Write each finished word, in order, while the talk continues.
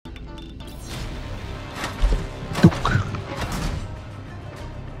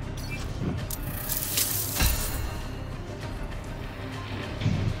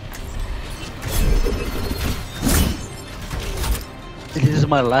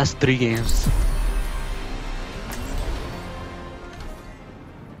my last 3 games.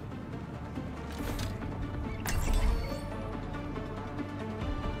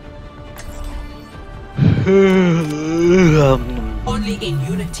 Only in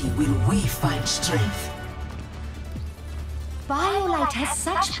unity will we find strength. BioLite has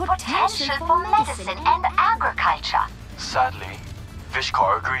such potential for medicine and agriculture. Sadly,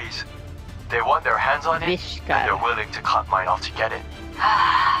 Vishkar agrees. They want their hands on it, and they're willing to cut mine off to get it.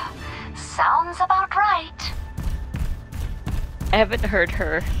 Sounds about right. I haven't heard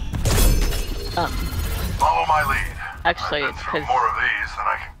her. Follow my lead. Actually, I've it's been through because more of these than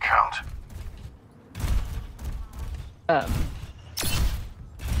I can count.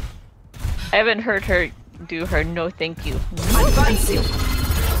 I haven't heard her do her no thank you. Advancing.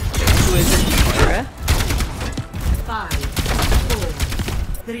 Who is it, Orisa? 5, 4,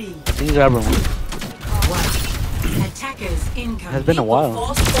 3, I think grab him. 1. Attackers incoming. It's been a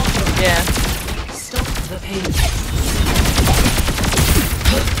while. Yeah. Stop the pain.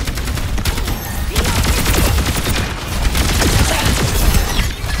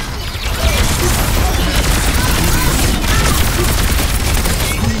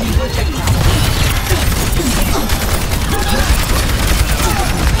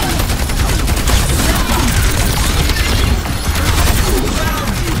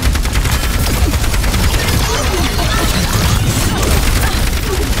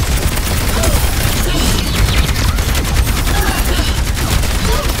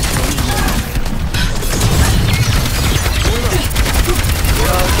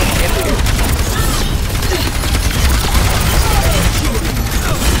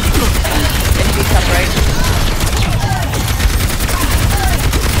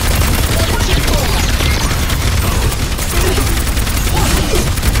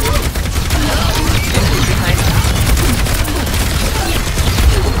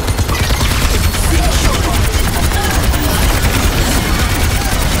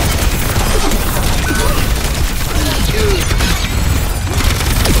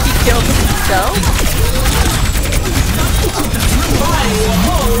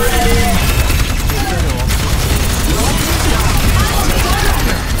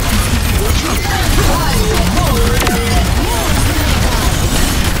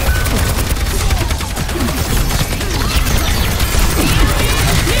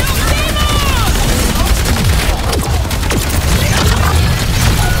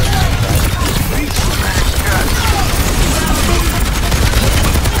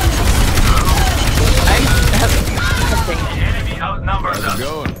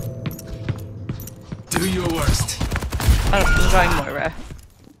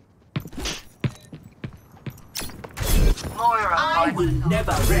 I will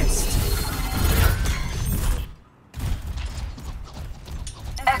never rest.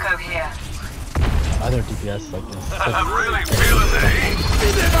 Echo here. Other DPS like this. I'm really feeling the heat.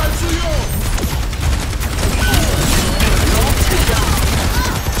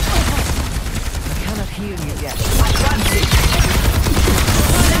 I cannot heal you yet. Advancing.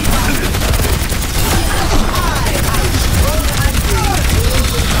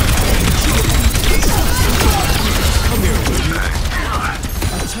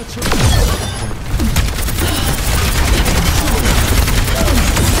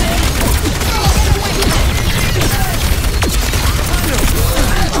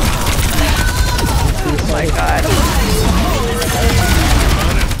 Oh my god.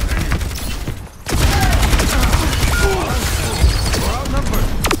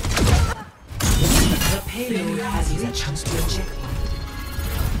 The payload has a chance to inject.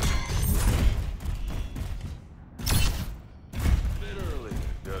 Literally,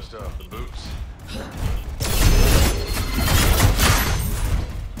 dust off the boots.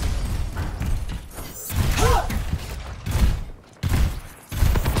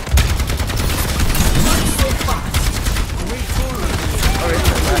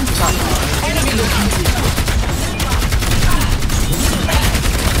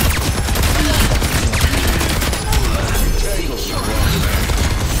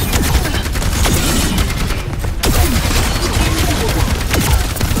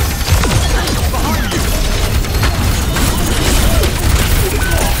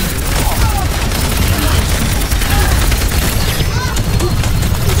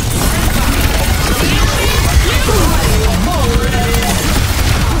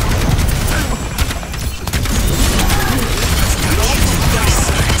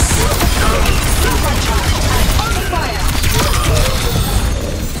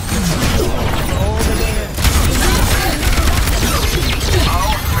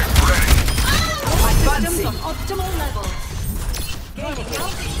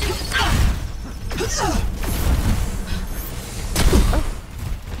 A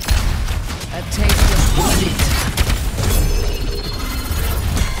taste of blood.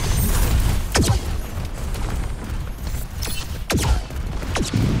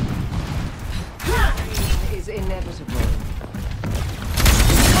 Is inevitable.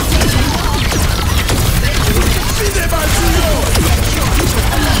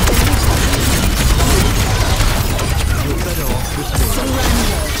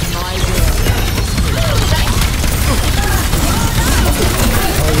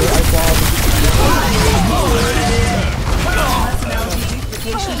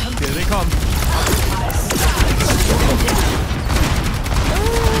 Here they come.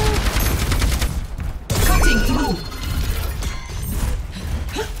 Cutting through.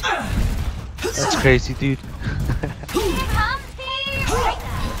 That's crazy, dude.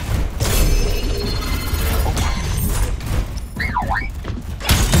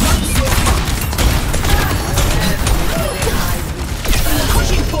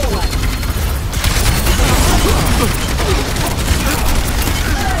 Pushing forward.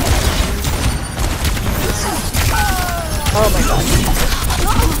 Oh my god.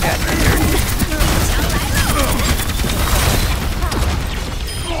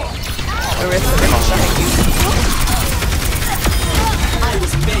 Orisa, right behind you. I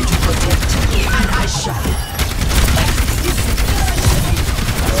was made to protect, and I shall.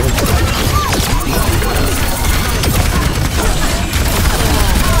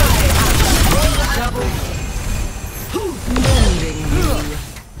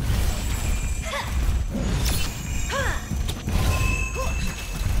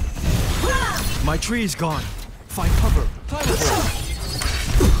 My tree is gone. Find cover.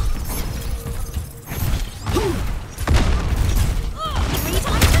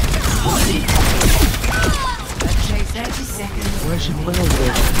 Where's she playing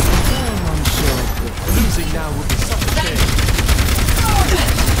with? Losing now would be such a shame.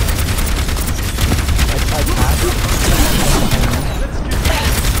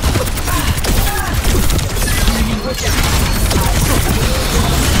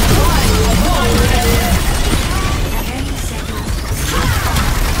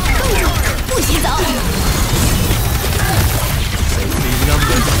 Safely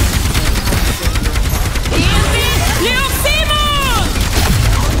numbered.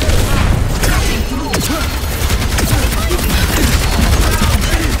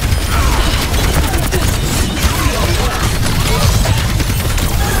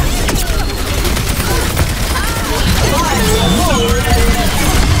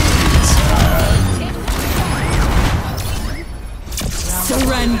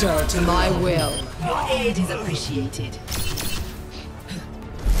 Surrender to my will. Your aid is appreciated.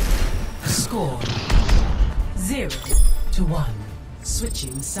 Score 0-1.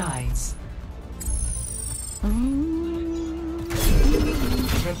 Switching sides.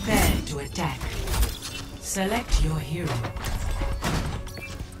 Prepare to attack. Select your hero.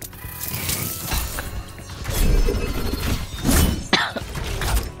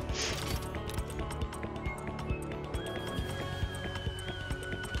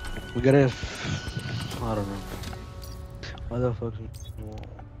 We gotta. I don't know. Why the fuck?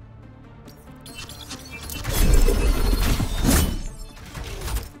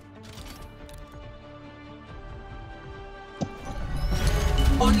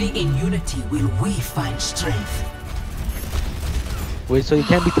 Only in unity will we find strength. Wait, so you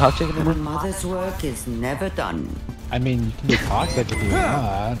can't be toxic anymore? Mother's work is never done. I mean, you can be toxic if you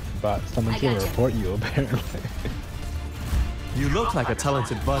want, but someone's gonna report you apparently. You look like a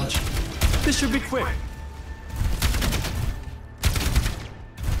talented bunch. This should be quick.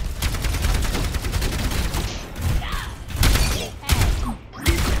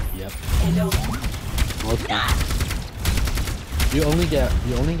 Yep. Okay. You only get a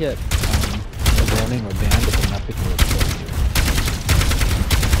warning or banned if enough people report you.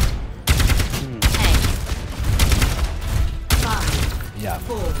 Yeah.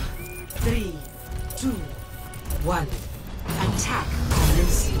 4, 3, 2, 1. Attack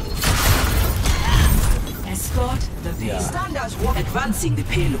commencing. Escort the payload. Yeah. Standards walk. Advancing the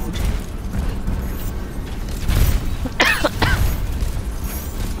payload.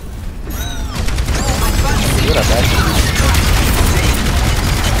 What a bad.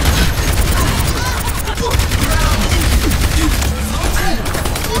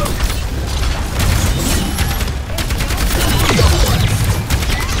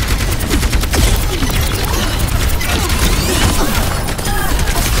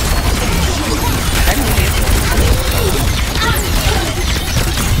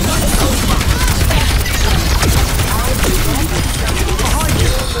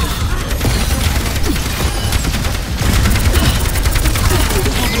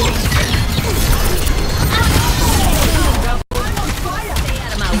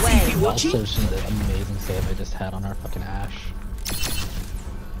 mention the amazing save I just had on our fucking Ashe.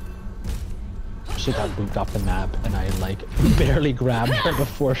 She got booped off the map and I like barely grabbed her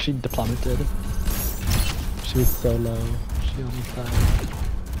before she plummeted. She was so low. She almost died.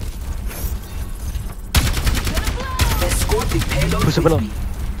 Push the below.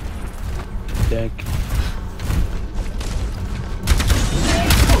 Deck.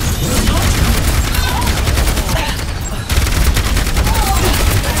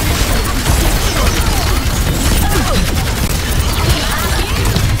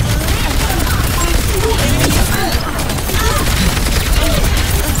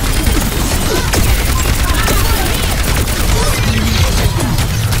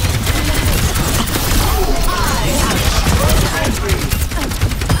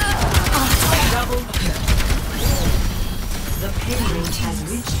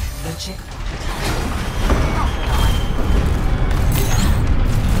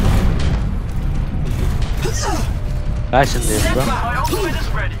 Guys in this, bro. My ultimate is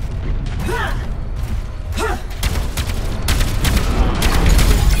ready.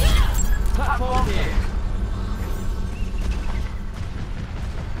 Platform here.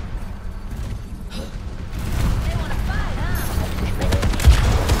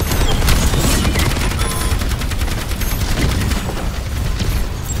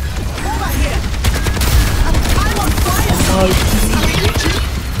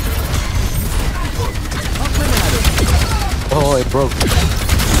 Oh, it broke.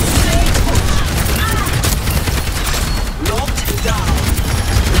 Locked down.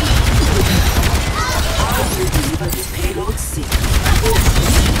 I will deliver this payload safe.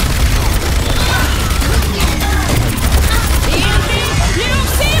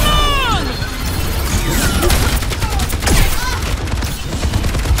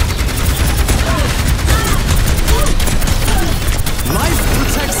 Life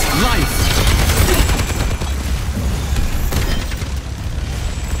protects life.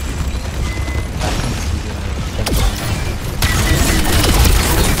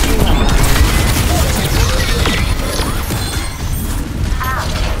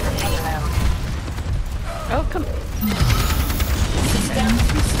 Oh, come.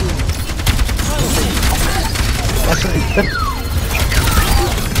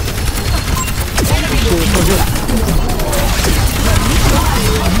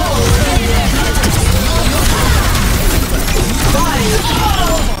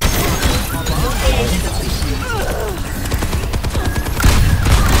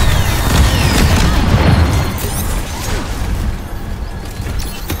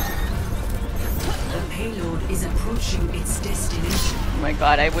 Is approaching its destination. Oh my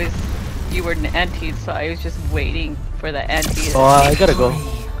god, you were an anti, so I was just waiting for the anti. Oh, I gotta go.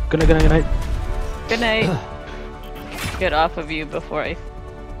 Good night, good night, good night. Good night. Get off of you before I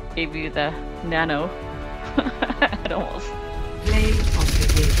gave you the nano. It almost. Play of the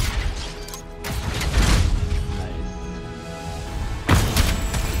game.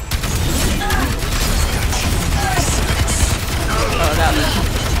 Oh, that was.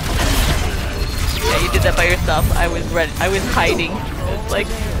 Yeah, you did that by yourself. I was ready. I was hiding. It's like,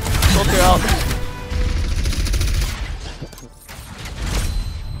 filter out.